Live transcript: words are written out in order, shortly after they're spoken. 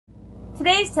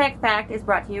Today's Tech Fact is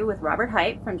brought to you with Robert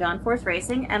Hight from John Force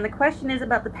Racing, and the question is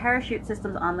about the parachute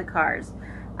systems on the cars.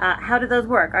 How do those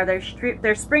work? Are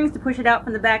there springs to push it out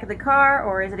from the back of the car,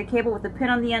 or is it a cable with a pin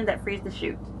on the end that frees the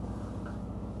chute?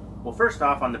 Well, first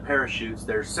off, on the parachutes,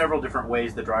 there's several different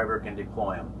ways the driver can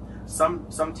deploy them.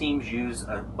 Some teams use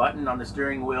a button on the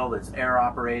steering wheel that's air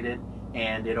operated,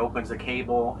 and it opens a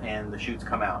cable and the chutes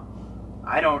come out.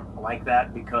 I don't like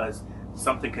that because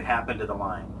something could happen to the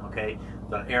line, okay?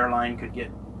 The air line could get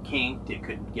kinked, it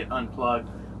could get unplugged.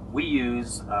 We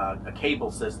use a cable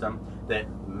system that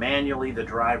manually the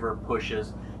driver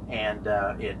pushes, and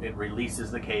it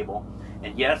releases the cable.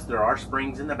 And yes, there are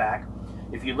springs in the back.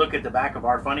 If you look at the back of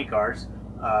our funny cars,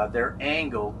 they're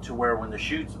angled to where when the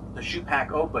chute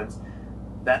pack opens,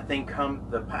 that thing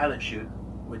the pilot chute,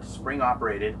 which is spring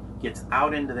operated, gets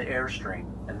out into the airstream,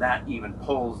 and that even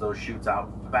pulls those chutes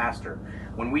out faster.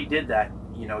 When we did that,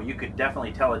 you could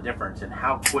definitely tell a difference in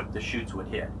how quick the chutes would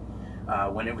hit.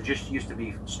 When it was just used to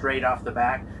be straight off the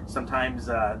back, sometimes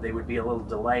they would be a little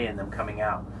delay in them coming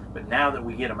out. But now that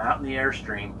we get them out in the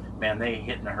airstream, man, they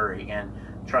hit in a hurry. And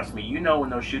trust me, when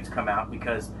those chutes come out,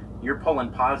 because you're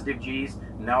pulling positive G's,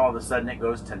 and now all of a sudden it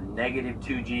goes to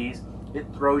 -2 G's. It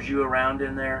throws you around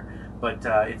in there, but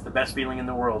it's the best feeling in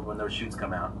the world when those chutes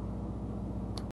come out.